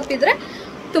 ಲೈಟ್ ಮೇಕಪ್ ಇದ್ದರೆ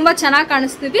ತುಂಬ ಚೆನ್ನಾಗಿ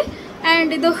ಕಾಣಿಸ್ತೀವಿ.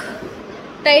 ಆ್ಯಂಡ್ ಇದು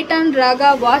ಟೈಟನ್ ರಾಗ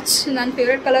ವಾಚ್, ನನ್ನ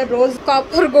favourite colour rose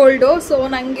copper gold. So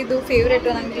ನನಗಿದು ಫೇವ್ರೇಟು,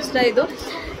 ನನಗೆ ಇಷ್ಟ ಇದು.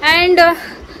 ಆ್ಯಂಡ್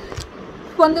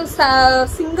ಒಂದು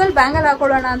ಸಿಂಗಲ್ ಬ್ಯಾಂಗಲ್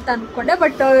ಹಾಕೊಳ್ಳೋಣ ಅಂತ ಅಂದ್ಕೊಂಡೆ,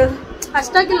 ಬಟ್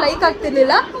ಅಷ್ಟಾಗಿ ಲೈಕ್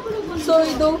ಆಗ್ತಿರ್ಲಿಲ್ಲ. ಸೊ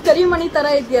ಇದು ಕರಿಮಣಿ ಥರ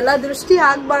ಇದೆಯಲ್ಲ, ದೃಷ್ಟಿ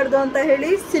ಆಗಬಾರ್ದು ಅಂತ ಹೇಳಿ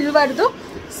ಸಿಲ್ವರ್ದು.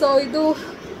 ಸೊ ಇದು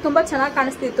ತುಂಬ ಚೆನ್ನಾಗಿ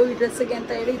ಕಾಣಿಸ್ತಿತ್ತು ಈ ಡ್ರೆಸ್ಸಿಗೆ ಅಂತ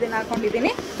ಹೇಳಿ ಇದನ್ನು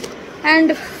ಹಾಕ್ಕೊಂಡಿದ್ದೀನಿ.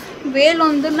 ಆ್ಯಂಡ್ ವೇಲ್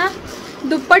ಒಂದನ್ನು,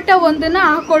 ದುಪ್ಪಟ್ಟ ಒಂದನ್ನು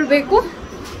ಹಾಕ್ಕೊಳ್ಬೇಕು.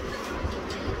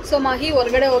 ಸೊ ಮಹಿ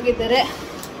ಹೊರಗಡೆ ಹೋಗಿದ್ದಾರೆ.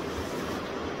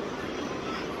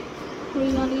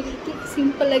 ನಾನು ಈ ರೀತಿ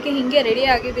ಸಿಂಪಲ್ಲಾಗಿ ಹೀಗೆ ರೆಡಿ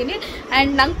ಆಗಿದ್ದೀನಿ.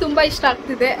 ಆ್ಯಂಡ್ ನಂಗೆ ತುಂಬ ಇಷ್ಟ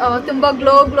ಆಗ್ತಿದೆ, ತುಂಬ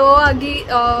ಗ್ಲೋ ಆಗಿ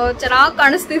ಚೆನ್ನಾಗಿ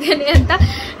ಕಾಣಿಸ್ತಿದ್ದೀನಿ ಅಂತ.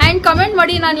 ಆ್ಯಂಡ್ ಕಮೆಂಟ್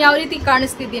ಮಾಡಿ ನಾನು ಯಾವ ರೀತಿ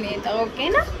ಕಾಣಿಸ್ತಿದ್ದೀನಿ ಅಂತ.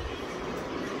 ಓಕೆನಾ?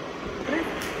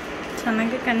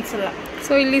 ಚೆನ್ನಾಗಿ ಕಾಣಿಸಲ್ಲ.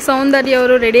 ಸೊ ಇಲ್ಲಿ ಸೌಂದರ್ಯ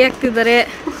ಅವರು ರೆಡಿ ಆಗ್ತಿದ್ದಾರೆ.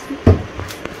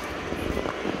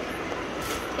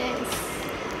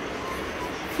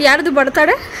 ಯಾರ್ದು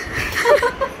ಬರ್ತಾಡೆ?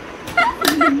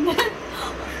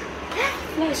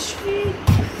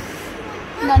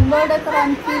 ನನ್ನ ಬರ್ಡೇ ಥರ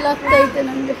ಅಂತ ಫೀಲ್ ಆಗ್ತೈತೆ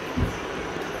ನನಗೆ.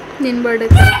 ನಿನ್ನ ಬರ್ಡೇ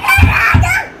ಥರ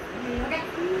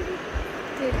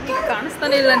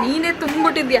ಕಾಣಿಸ್ತಾನೆ ಇಲ್ಲ, ನೀನೇ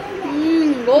ತುಂಬಿಟ್ಟಿದ್ಯಾ.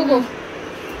 ಹೋಗು.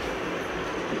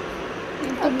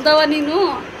 ತುಂಬ್ದವ ನೀನು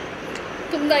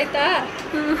ತುಂಬ್ದಾಯ್ತಾ?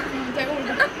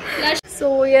 ಸೊ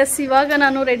ಎಸ್, ಇವಾಗ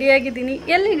ನಾನು ರೆಡಿಯಾಗಿದ್ದೀನಿ.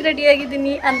 ಎಲ್ಲಿಗೆ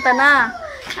ರೆಡಿಯಾಗಿದ್ದೀನಿ ಅಂತನಾ?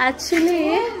 ಆ್ಯಕ್ಚುಲಿ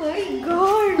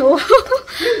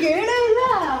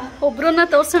ಒಬ್ರನ್ನ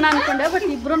ತೋರ್ಸೋಣ ಅನ್ಕೊಂಡೆ, ಬಟ್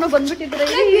ಇಬ್ರು ಬಂದ್ಬಿಟ್ಟಿದ್ರೆ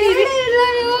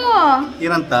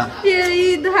ಏನಂತ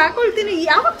ಇದು ಹಾಕೊಳ್ತೀನಿ.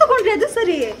 ಯಾವಾಗ ತಗೊಂಡ್ರಿ ಅದು?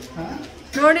 ಸರಿ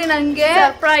ನೋಡಿ, ನಂಗೆ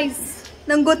ಸರ್ಪ್ರೈಸ್.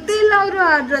 ನಂಗೆ ಗೊತ್ತಿಲ್ಲ ಅವರು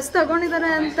ಆ ಡ್ರೆಸ್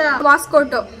ತಗೊಂಡಿದ್ದಾರೆ ಅಂತ.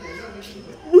 ವಾಸ್ಕೋಟು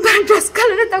ಡ್ರೆಸ್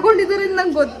ಕಲರ್ ತಗೊಂಡಿದ್ದಾರೆ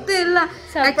ನಂಗೆ ಗೊತ್ತೇ ಇಲ್ಲ.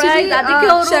 ಸರ್ಪ್ರೈಸ್, ಅದಕ್ಕೆ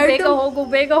ಅವರು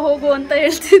ಬೇಗ ಹೋಗು ಅಂತ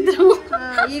ಹೇಳ್ತಿದ್ರು.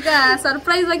 ಈಗ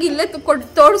ಸರ್ಪ್ರೈಸ್ ಆಗಿ ಇಲ್ಲೇ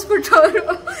ತೋರಿಸ್ಬಿಟ್ರು ಅವರು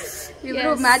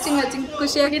ಇಬ್ರು ಮ್ಯಾಚಿಂಗ್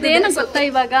ಖುಷಿಯಾಗಿ. ಇದೇನು ಗೊತ್ತಾ,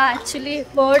 ಇವಾಗ ಆ್ಯಕ್ಚುಲಿ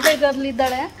ಬರ್ಡೇ ಗರ್ಲ್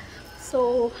ಇದ್ದಾಳೆ. ಸೊ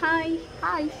ಹಾಯ್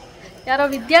ಯಾರೋ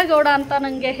ವಿದ್ಯಾಗೌಡ ಅಂತ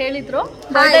ನಂಗೆ ಹೇಳಿದ್ರು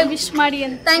ಬರ್ಡೇ ವಿಶ್ ಮಾಡಿ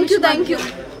ಅಂತ. ಥ್ಯಾಂಕ್ ಯು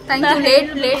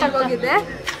ಲೇಟ್ ಆಗೋಗಿದೆ.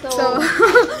 ಸೊ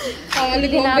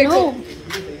ನಾನು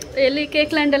ಎಲ್ಲಿ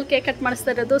ಕೇಕ್ ಲ್ಯಾಂಡಲ್ಲಿ ಕೇಕ್ ಕಟ್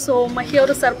ಮಾಡಿಸ್ತಾ ಇರೋದು. ಸೊ ಮಹಿ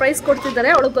ಅವರು ಸರ್ಪ್ರೈಸ್ ಕೊಡ್ತಿದ್ದಾರೆ.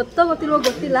 ಅವಳಿಗೆ ಗೊತ್ತಿಲ್ವೋ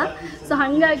ಗೊತ್ತಿಲ್ಲ. ಸೊ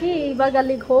ಹಾಗಾಗಿ ಇವಾಗ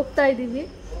ಅಲ್ಲಿಗೆ ಹೋಗ್ತಾ ಇದ್ದೀವಿ,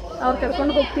 ಅವ್ರು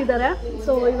ಕರ್ಕೊಂಡು ಹೋಗ್ತಿದ್ದಾರೆ.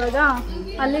 ಸೊ ಇವಾಗ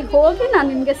ಅಲ್ಲಿಗೆ ಹೋಗಿ ನಾನು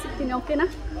ನಿಮಗೆ ಸಿಗ್ತೀನಿ, ಓಕೆನಾ?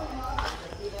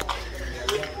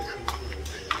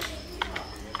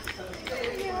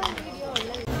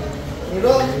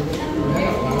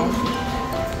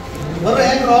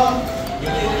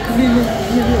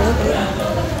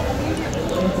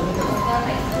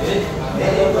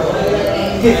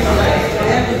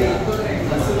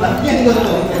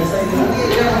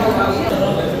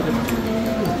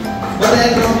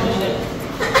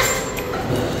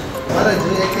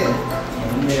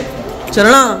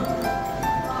 ಚರಣ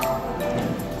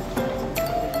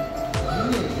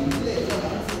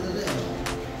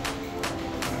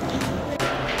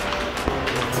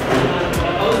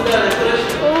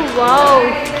wow,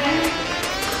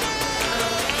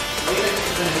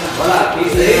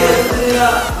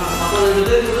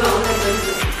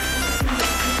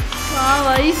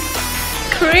 ice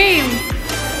cream.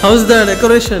 House the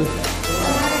decoration?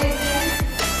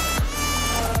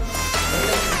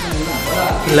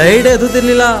 Light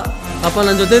ಎದುತ್ತಿರ್ಲಿಲ್ಲ ಅಪ್ಪ,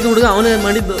 ನನ್ನ ಜೊತೆ ಹುಡುಗ ಅವನೇ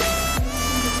ಮಾಡಿದ್ದು.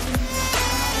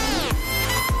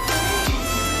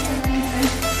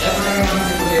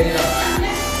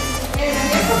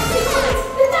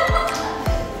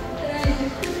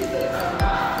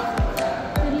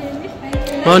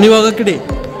 ನೀವು ಹೋಗ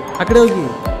ಆ ಕಡೆ ಹೋಗಿ.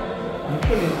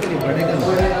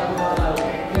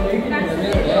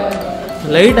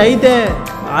 ಲೈಟ್ ಐತೆ,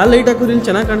 ಆ ಲೈಟ್ ಹಾಕೋದ್ರಿಂದ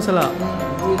ಚೆನ್ನಾಗಿ ಕಾಣಿಸಲ್ಲ.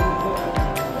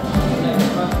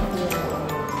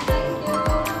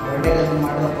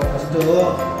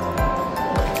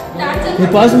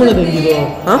 ನೀವು ಪಾಸ್ ಮಾಡೋದು ಹೆಂಗಿದು?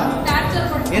 ಹಾಂ,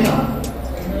 ಏನು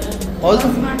ಪಾಸು?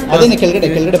 ಅದೇನೆ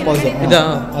ಕೆಳಗಡೆ ಪಾಸು. ಇದಾ?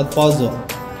 ಅದು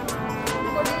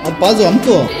ಪಾಸು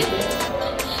ಅಂತು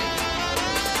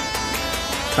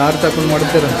ಕಾರ್ ತಕೊಂಡು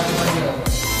ಮಾಡ್ತೀರ.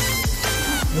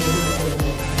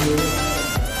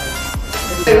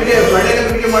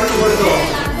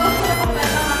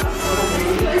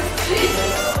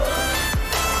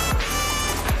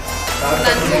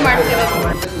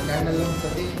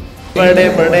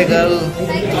 Birthday girl.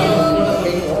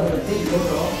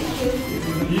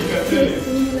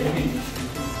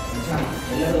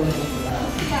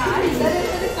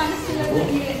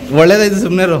 ಒಳ್ಳೇದಾಯ್ತು,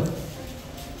 ಸುಮ್ಮನೆ.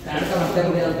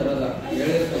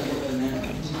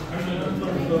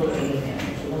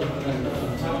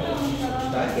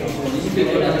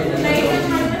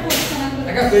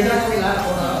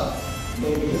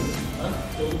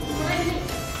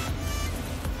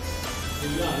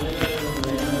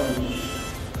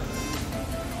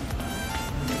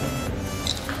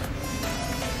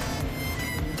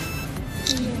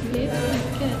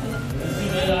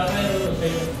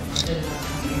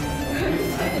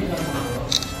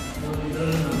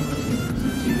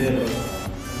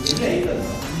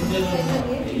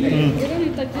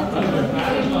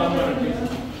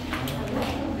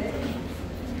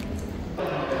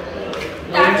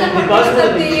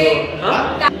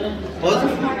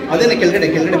 ಅದೇನೆ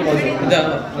ಕೆಳಗಡೆ ಪಾಸು.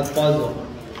 ಅದು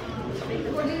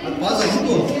ಪಾಸು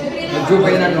ಅಂತು.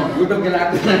 ಯೂಟ್ಯೂಬ್ಗೆಲ್ಲ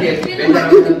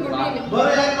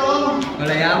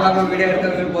ಯಾವಾಗ ವಿಡಿಯೋ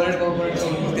ಮಾಡಾಯ್ತು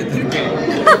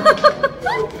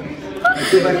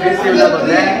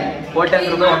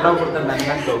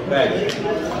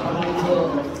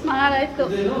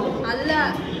ಅಲ್ಲ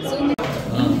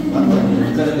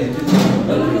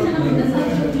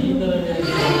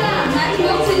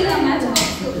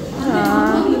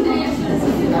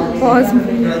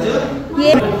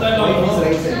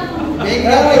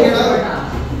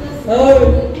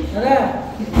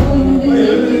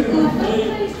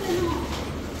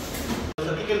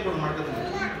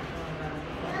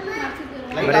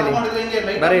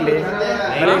ಬರೀಲಿ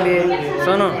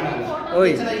ಸೋನು,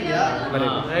 ಓಯ್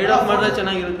ಲೈಟ್ ಆಫ್ ಮಾಡಿದ್ರೆ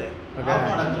ಚೆನ್ನಾಗಿರುತ್ತೆ.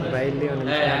 ಬಾಯಲ್ಲಿ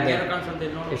ಒಂದು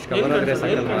ಇಷ್ಟು ಕವರ್ ಆದರೆ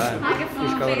ಸಾಕಲ್ವಾ?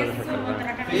 ಇಷ್ಟು ಕವರ್ ಆದರೆ ಸಾಕಲ್ವಾ?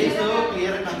 ಫೇಸು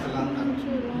ಕ್ಲಿಯರ್ ಕಾಣಿಸಲ್ಲ ಅಂತ.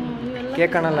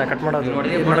 ಕೇಕ್ ಕಾಣಲ್ಲ, ಕಟ್ ಮಾಡೋದು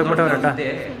ಇದು ಮಾಡಕ್ಬಿಟ್ಟವ್ರೆ ಅಡ್ಡ.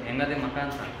 ಹೆಂಗದೆ ಮಕ್ಕ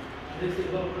ಅಂತ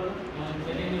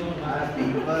Happy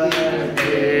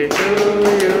birthday to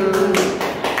you,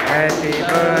 happy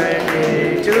birthday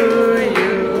to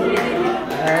you,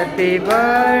 happy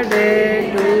birthday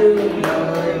to you,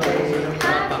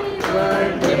 happy birthday to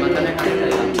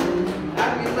you.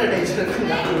 Happy birthday.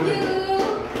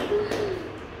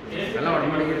 ಎಲ್ಲ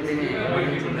ಒಡಮಾಡಿರ್ತೀನಿ.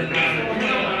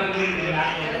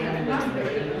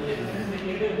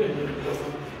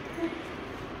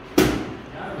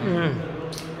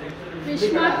 ವಿಶ್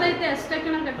ಮಾಡ್ತೈತೆ ಅಷ್ಟೇ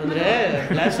ಕಣ ಕಟ್ ಅಂದರೆ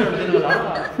ಫ್ಲ್ಯಾಶ್ ಹೊಡೆದಿಲ್ವಲ್ಲ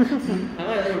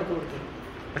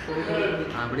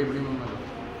ಬಿಡಿ ಬಿಡಿ ಮಮ್ಮ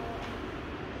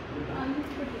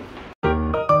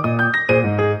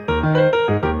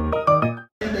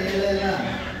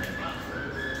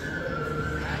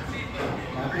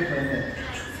Happy birthday.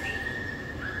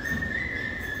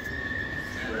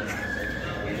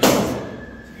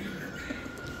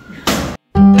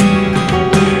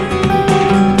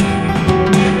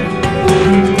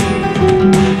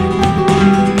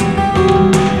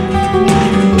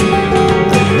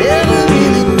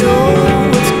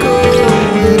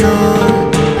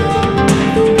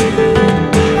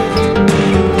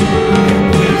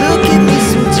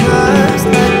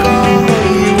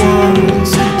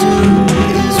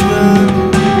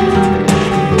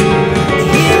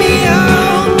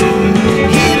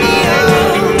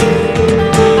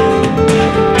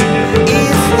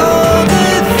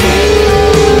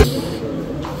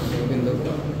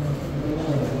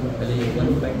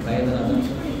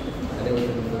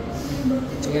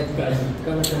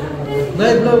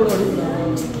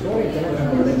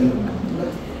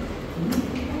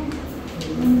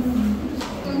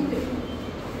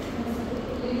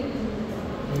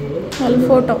 ಅಲ್ಲಿ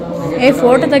ಫೋಟೋ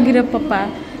ಫೋಟೋ ತೆಗಿರಪ್ಪಪ್ಪ.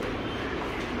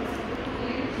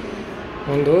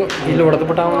 ಒಂದು ಇಲ್ಲಿ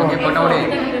ಹೊಡೆದ್ಬಿಟ್ಟ ಅವನು.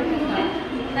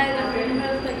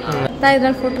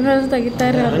 ಇದ್ರಲ್ಲಿ ಫೋಟೋನಲ್ಲಿ ತೆಗಿತಾ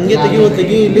ಹಂಗೆ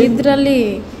ತೆಗಿ ಇಲ್ಲಿ ಇದ್ರಲ್ಲಿ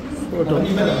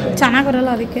ಚೆನ್ನಾಗಿ ಬರಲ್ಲ,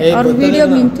 ಅದಕ್ಕೆ ಅವ್ರ ವಿಡಿಯೋ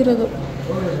ನಿಂತಿರೋದು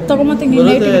ತಗೊಂಬತ್ತೀನಿ.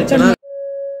 ಚೆನ್ನಾಗಿ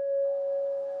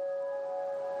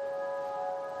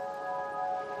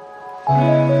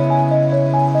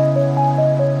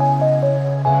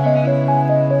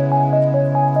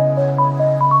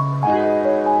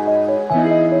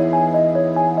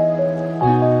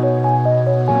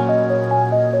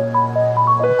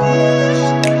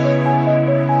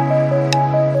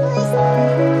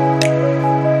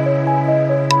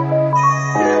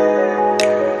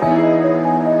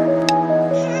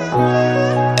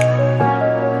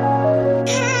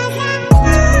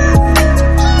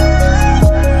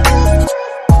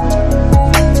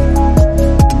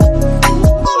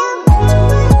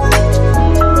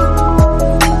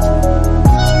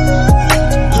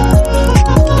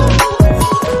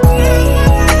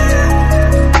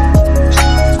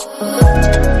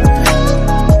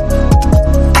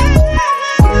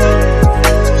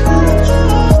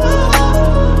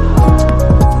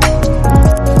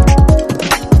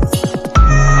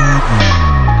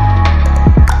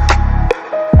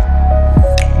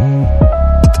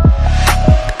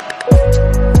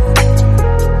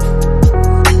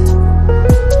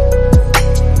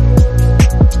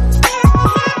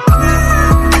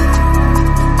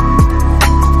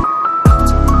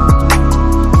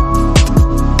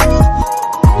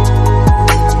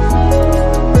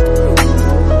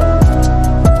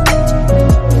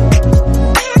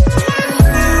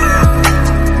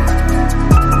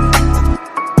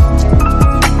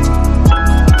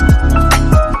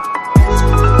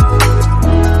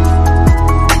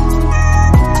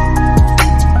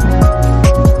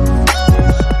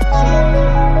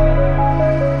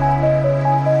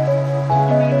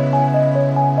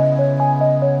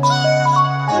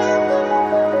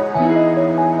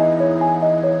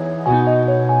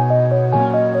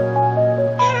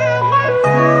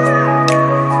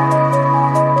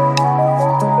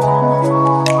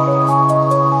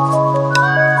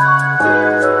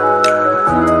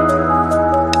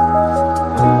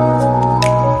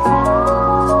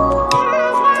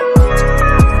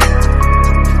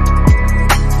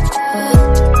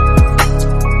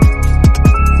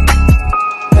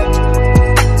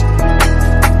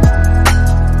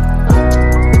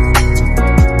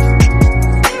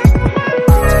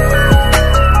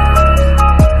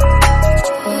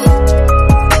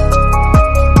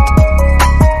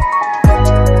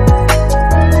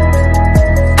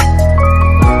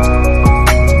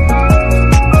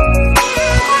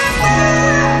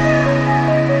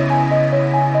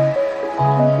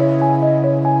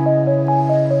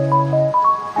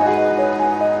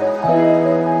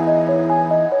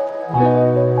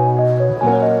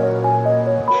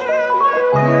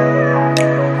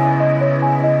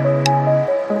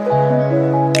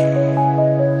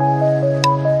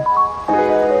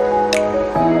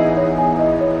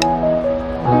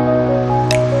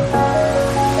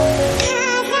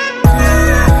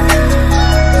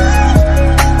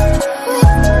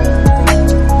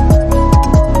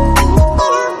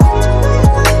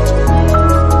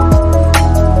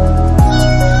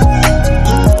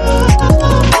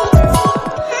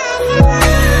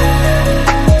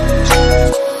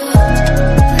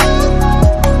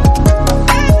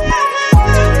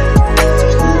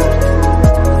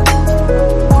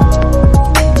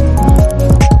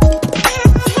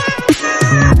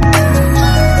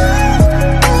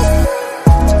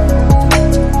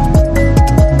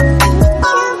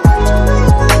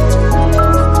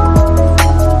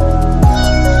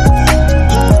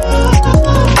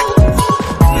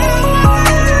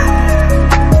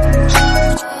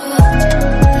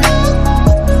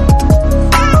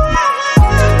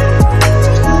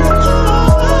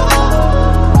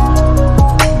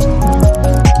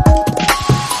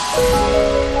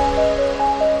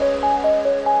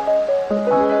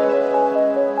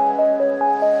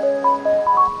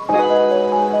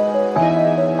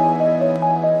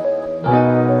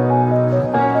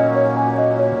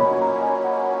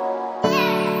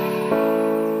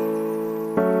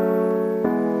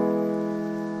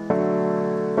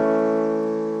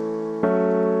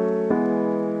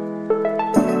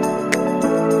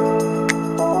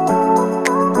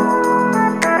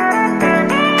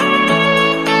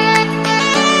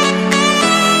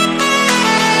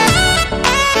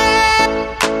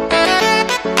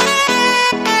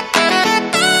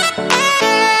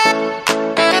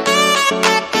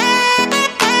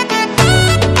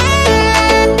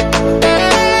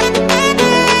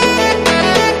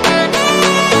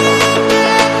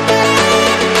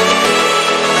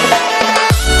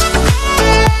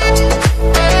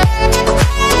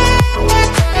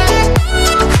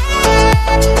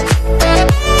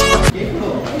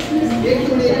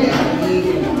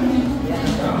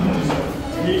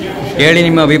ಹೇಳಿ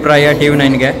ನಿಮ್ಮ ಅಭಿಪ್ರಾಯ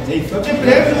TV9ಗೆ.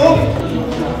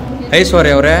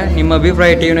 ಐಶ್ವರ್ಯ ಅವರೇ, ನಿಮ್ಮ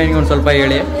ಅಭಿಪ್ರಾಯ TV9ಗೆ ಒಂದು ಸ್ವಲ್ಪ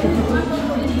ಹೇಳಿ.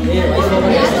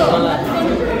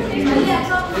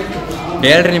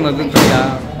 ಹೇಳ್ರಿ ನಿಮ್ಮ ಅಭಿಪ್ರಾಯ.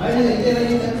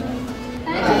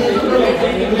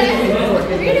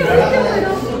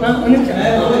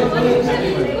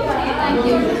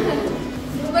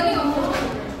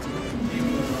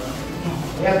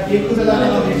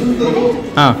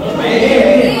 ಹಾಂ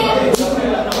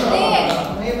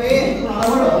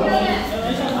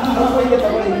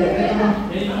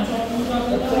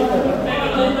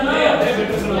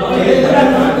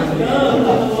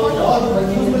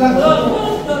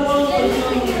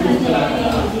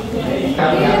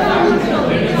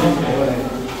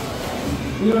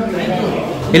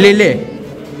ಇಲ್ಲಿ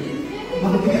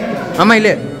ಅಮ್ಮ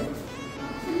ಇಲ್ಲಿ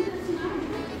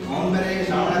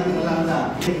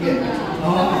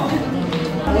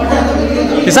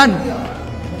ಕಿಸಾನ್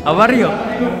ಅವರ್ಯೋ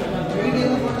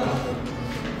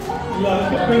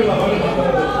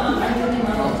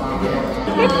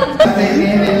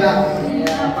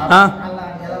ಹಾಂ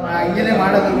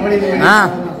ಹಾಂ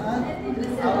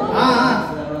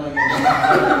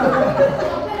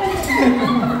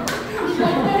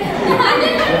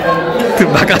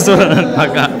ಬಕಾಸುರ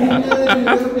ಮಗ.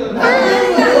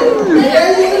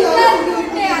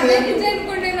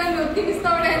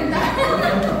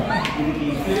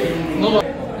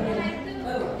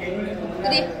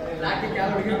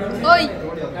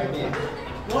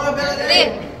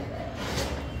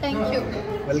 Thank you.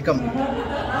 ವೆಲ್ಕಮ್.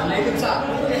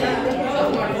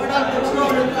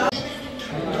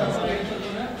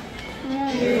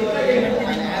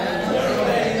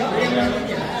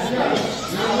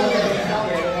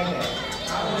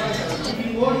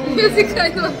 ಮ್ಯೂಸಿಕ್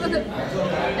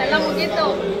ಎಲ್ಲ ಮುಗೀತು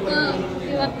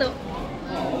ಇವತ್ತು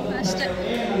ಅಷ್ಟೇ.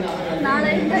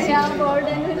 ನಾಳೆ ಯಾವ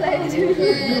ಬೋರ್ಡೇನೂ ಇಲ್ಲ,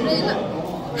 ಏನೂ ಇಲ್ಲ.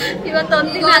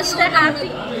 ಇವತ್ತೊಂದಿನ ಅಷ್ಟೇ ಹ್ಯಾಪಿ.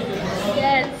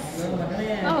 ಎಸ್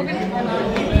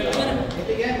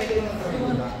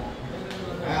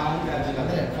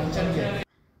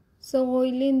ಸೊ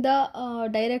ಇಲ್ಲಿಂದ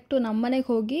ಡೈರೆಕ್ಟು ನಮ್ಮನೆಗೆ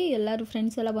ಹೋಗಿ ಎಲ್ಲರೂ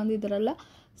ಫ್ರೆಂಡ್ಸ್ ಎಲ್ಲ ಬಂದಿದ್ದಾರಲ್ಲ,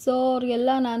 ಸೊ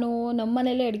ಅವ್ರಿಗೆಲ್ಲ ನಾನು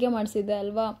ನಮ್ಮನೇಲೇ ಅಡುಗೆ ಮಾಡಿಸಿದ್ದೆ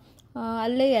ಅಲ್ವಾ,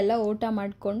 ಅಲ್ಲೇ ಎಲ್ಲ ಊಟ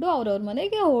ಮಾಡಿಕೊಂಡು ಅವ್ರವ್ರ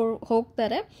ಮನೆಗೆ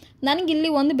ಹೋಗ್ತಾರೆ. ನನಗಿಲ್ಲಿ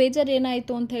ಒಂದು ಬೇಜಾರು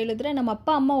ಏನಾಯಿತು ಅಂತ ಹೇಳಿದರೆ, ನಮ್ಮ ಅಪ್ಪ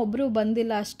ಅಮ್ಮ ಒಬ್ಬರು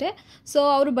ಬಂದಿಲ್ಲ ಅಷ್ಟೇ. ಸೊ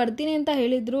ಅವರು ಬರ್ತೀನಿ ಅಂತ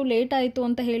ಹೇಳಿದರು, ಲೇಟ್ ಆಯಿತು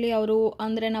ಅಂತ ಹೇಳಿ ಅವರು,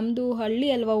 ಅಂದರೆ ನಮ್ಮದು ಹಳ್ಳಿ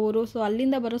ಅಲ್ವಾ ಊರು, ಸೊ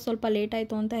ಅಲ್ಲಿಂದ ಬರೋ ಸ್ವಲ್ಪ ಲೇಟ್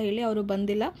ಆಯಿತು ಅಂತ ಹೇಳಿ ಅವರು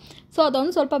ಬಂದಿಲ್ಲ. ಸೊ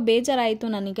ಅದೊಂದು ಸ್ವಲ್ಪ ಬೇಜಾರಾಯಿತು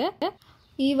ನನಗೆ.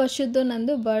 ಈ ವರ್ಷದ್ದು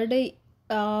ನಂದು ಬರ್ಡೇ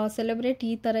ಸೆಲೆಬ್ರೇಟ್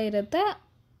ಈ ಥರ ಇರುತ್ತೆ.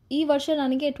 ಈ ವರ್ಷ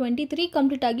ನನಗೆ 23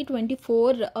 ಕಂಪ್ಲೀಟ್ ಆಗಿ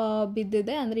 24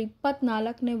 ಬಿದ್ದಿದೆ, ಅಂದರೆ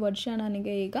 24ನೇ ವರ್ಷ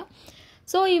ನನಗೆ ಈಗ.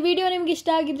 ಸೊ ಈ ವಿಡಿಯೋ ನಿಮ್ಗೆ ಇಷ್ಟ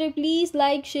ಆಗಿದ್ರೆ ಪ್ಲೀಸ್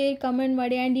ಲೈಕ್, ಶೇರ್, ಕಮೆಂಟ್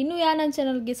ಮಾಡಿ. ಆ್ಯಂಡ್ ಇನ್ನೂ ಯಾರು ನನ್ನ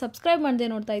ಚಾನಲ್ಗೆ ಸಬ್ಸ್ಕ್ರೈಬ್ ಮಾಡದೆ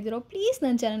ನೋಡ್ತಾ ಇದ್ದೀರೋ ಪ್ಲೀಸ್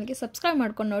ನನ್ನ ಚಾನಲ್ಗೆ ಸಬ್ಸ್ಕ್ರೈಬ್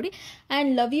ಮಾಡ್ಕೊಂಡು ನೋಡಿ.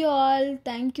 And love you all.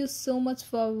 Thank you so much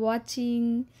for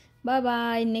watching. Bye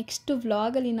bye. Next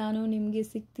ವ್ಲಾಗಲ್ಲಿ ನಾನು ನಿಮಗೆ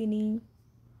ಸಿಗ್ತೀನಿ.